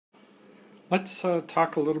Let's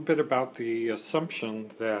talk a little bit about the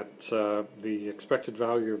assumption that the expected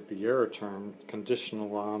value of the error term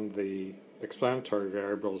conditional on the explanatory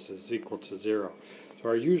variables is equal to 0. So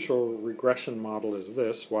our usual regression model is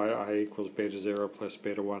this: yi equals beta 0 plus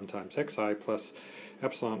beta 1 times xi plus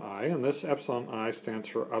epsilon I, and this epsilon I stands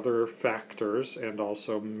for other factors and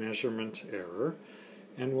also measurement error,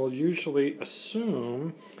 and we'll usually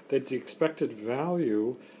assume that the expected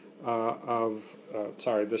value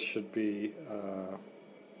this should be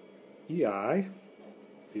EI,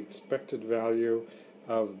 the expected value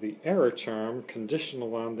of the error term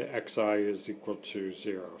conditional on the xi is equal to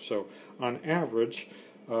 0. So on average,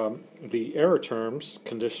 the error terms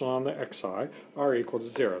conditional on the xi are equal to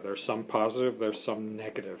 0. There's some positive, there's some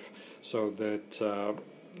negative, so that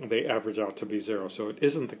they average out to be 0. So it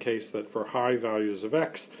isn't the case that for high values of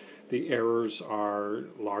x, the errors are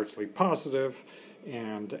largely positive,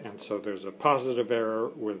 and so there's a positive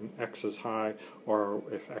error when x is high, or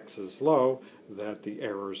if x is low, that the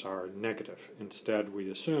errors are negative. Instead,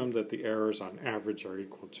 we assume that the errors on average are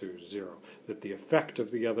equal to 0, that the effect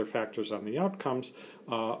of the other factors on the outcomes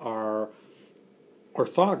are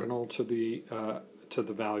orthogonal to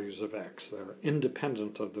the values of x. They're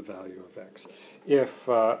independent of the value of x. If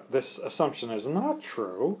this assumption is not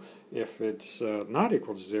true, if it's not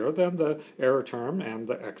equal to 0, then the error term and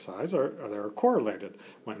the xi's they're correlated.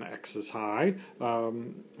 When x is high,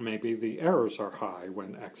 maybe the errors are high.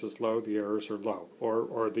 When x is low, the errors are low.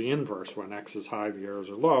 Or the inverse: when x is high, the errors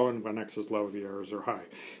are low, and when x is low, the errors are high.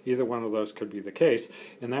 Either one of those could be the case.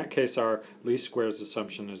 In that case, our least squares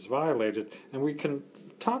assumption is violated, and we can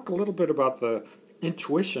talk a little bit about the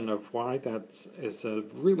intuition of why that is a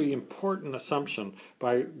really important assumption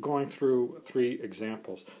by going through 3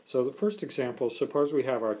 examples. So the first example, suppose we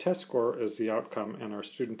have our test score as the outcome and our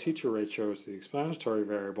student-teacher ratio as the explanatory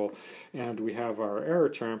variable, and we have our error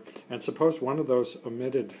term, and suppose one of those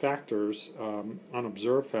omitted factors,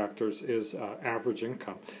 unobserved factors, is average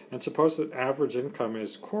income. And suppose that average income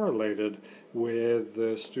is correlated with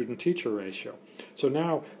the student-teacher ratio. So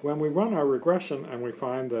now when we run our regression and we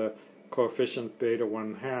find the coefficient beta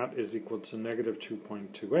 1 hat is equal to negative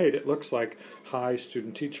 2.28, it looks like high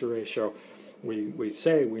student-teacher ratio. We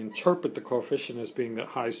interpret the coefficient as being that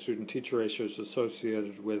high student-teacher ratio is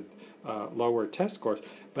associated with lower test scores.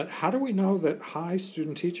 But how do we know that high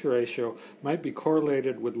student-teacher ratio might be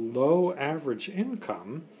correlated with low average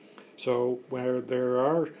income? So where there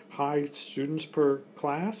are high students per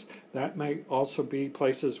class, that might also be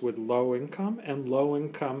places with low income, and low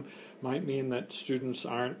income might mean that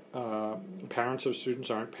parents of students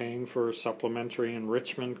aren't paying for supplementary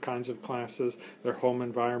enrichment kinds of classes. Their home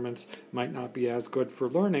environments might not be as good for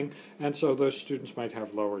learning, and so those students might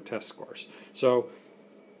have lower test scores. So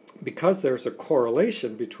because there's a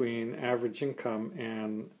correlation between average income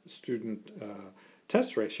and student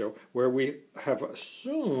test ratio, where we have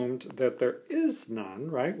assumed that there is none,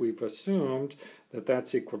 right? We've assumed that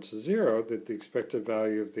that's equal to 0, that the expected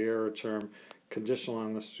value of the error term conditional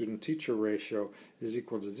on the student-teacher ratio is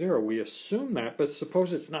equal to 0. We assume that, but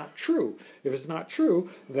suppose it's not true. If it's not true,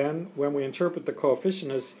 then when we interpret the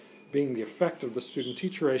coefficient as being the effect of the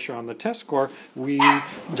student-teacher ratio on the test score, we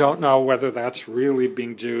don't know whether that's really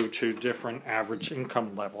being due to different average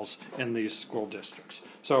income levels in these school districts.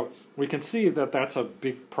 So we can see that that's a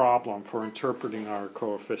big problem for interpreting our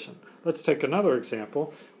coefficient. Let's take another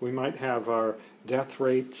example. We might have our death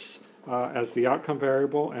rates as the outcome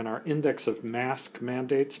variable and our index of mask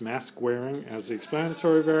mandates, mask wearing, as the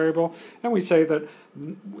explanatory variable, and we say that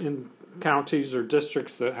in counties or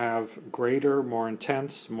districts that have greater, more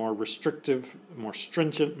intense, more restrictive, more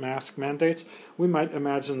stringent mask mandates, we might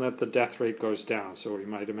imagine that the death rate goes down. So we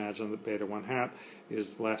might imagine that beta 1 hat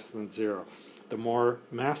is less than 0. The more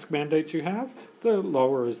mask mandates you have, the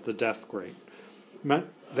lower is the death rate.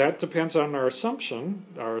 That depends on our assumption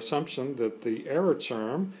that the error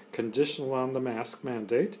term conditional on the mask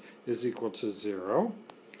mandate is equal to 0,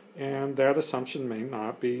 and that assumption may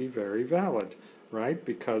not be very valid, right?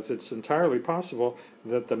 Because it's entirely possible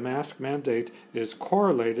that the mask mandate is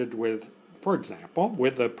correlated with, for example,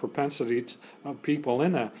 with the propensity of people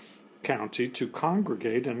in a county to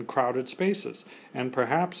congregate in crowded spaces. And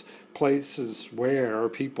perhaps places where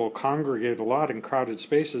people congregate a lot in crowded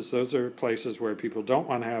spaces, those are places where people don't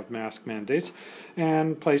want to have mask mandates,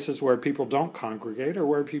 and places where people don't congregate or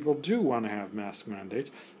where people do want to have mask mandates.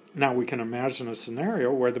 Now we can imagine a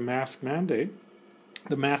scenario where the mask mandate,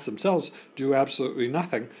 the masks themselves do absolutely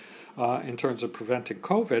nothing in terms of preventing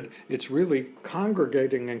COVID. It's really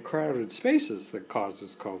congregating in crowded spaces that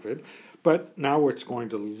causes COVID. But now it's going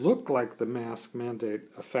to look like the mask mandate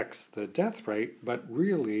affects the death rate, but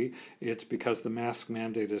really it's because the mask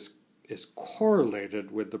mandate is is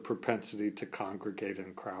correlated with the propensity to congregate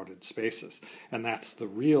in crowded spaces. And that's the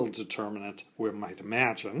real determinant we might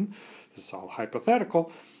imagine. This is all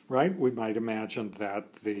hypothetical, right? We might imagine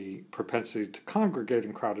that the propensity to congregate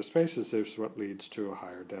in crowded spaces is what leads to a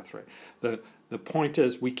higher death rate. The point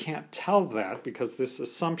is we can't tell that because this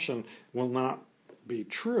assumption will not be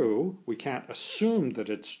true. We can't assume that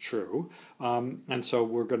it's true. And so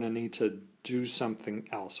we're going to need to do something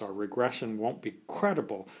else. Our regression won't be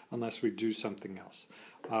credible unless we do something else.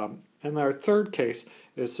 And our third case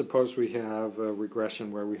is suppose we have a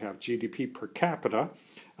regression where we have GDP per capita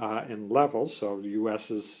in levels. So the U.S.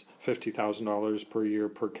 is $50,000 per year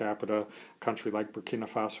per capita. A country like Burkina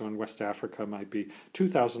Faso in West Africa might be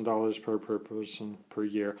 $2,000 per person per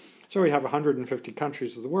year. So we have 150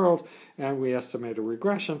 countries of the world, and we estimate a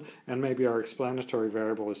regression, and maybe our explanatory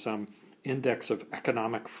variable is some index of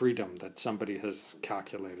economic freedom that somebody has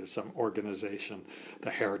calculated, some organization,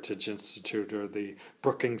 the Heritage Institute or the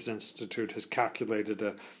Brookings Institute has calculated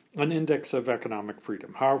an index of economic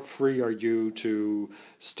freedom. How free are you to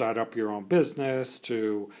start up your own business,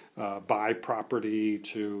 to buy property,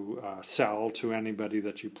 to sell to anybody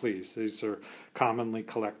that you please? These are commonly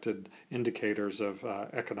collected indicators of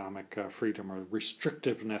economic freedom or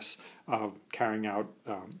restrictiveness of carrying out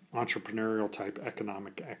entrepreneurial type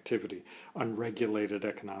economic activity, unregulated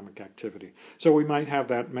economic activity. So we might have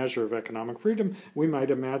that measure of economic freedom. We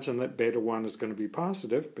might imagine that beta 1 is going to be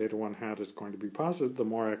positive. Beta 1 hat is going to be positive. The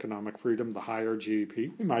more economic freedom, the higher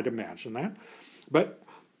GDP. We might imagine that. But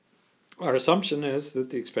our assumption is that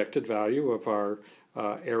the expected value of our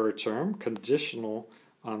error term, conditional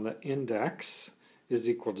on the index, is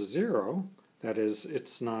equal to 0. That is,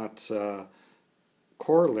 it's not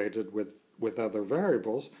correlated with other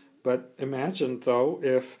variables. But imagine, though,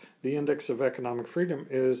 if the index of economic freedom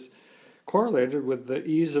is correlated with the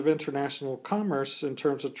ease of international commerce in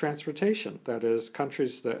terms of transportation. That is,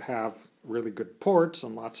 countries that have really good ports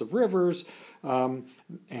and lots of rivers and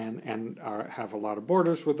have a lot of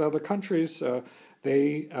borders with other countries,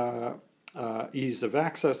 ease of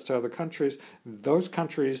access to other countries. Those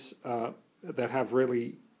countries that have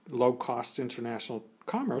really low-cost international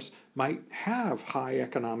commerce might have high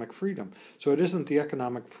economic freedom. So it isn't the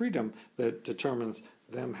economic freedom that determines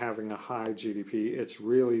them having a high GDP. It's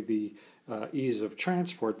really the ease of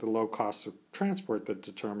transport, the low cost of transport that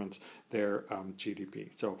determines their GDP.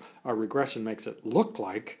 So our regression makes it look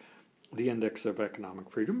like the index of economic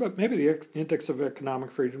freedom, but maybe the index of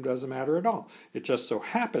economic freedom doesn't matter at all. It just so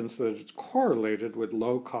happens that it's correlated with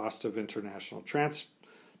low cost of international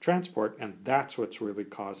transport, and that's what's really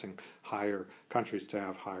causing higher countries to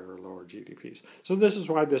have higher or lower GDPs. So this is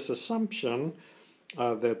why this assumption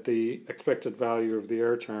that the expected value of the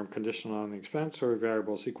error term conditional on the explanatory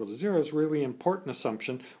variable is equal to 0 is really important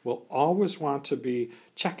assumption. We'll always want to be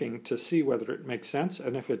checking to see whether it makes sense,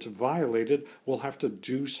 and if it's violated, we'll have to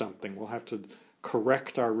do something. We'll have to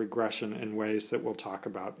correct our regression in ways that we'll talk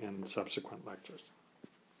about in subsequent lectures.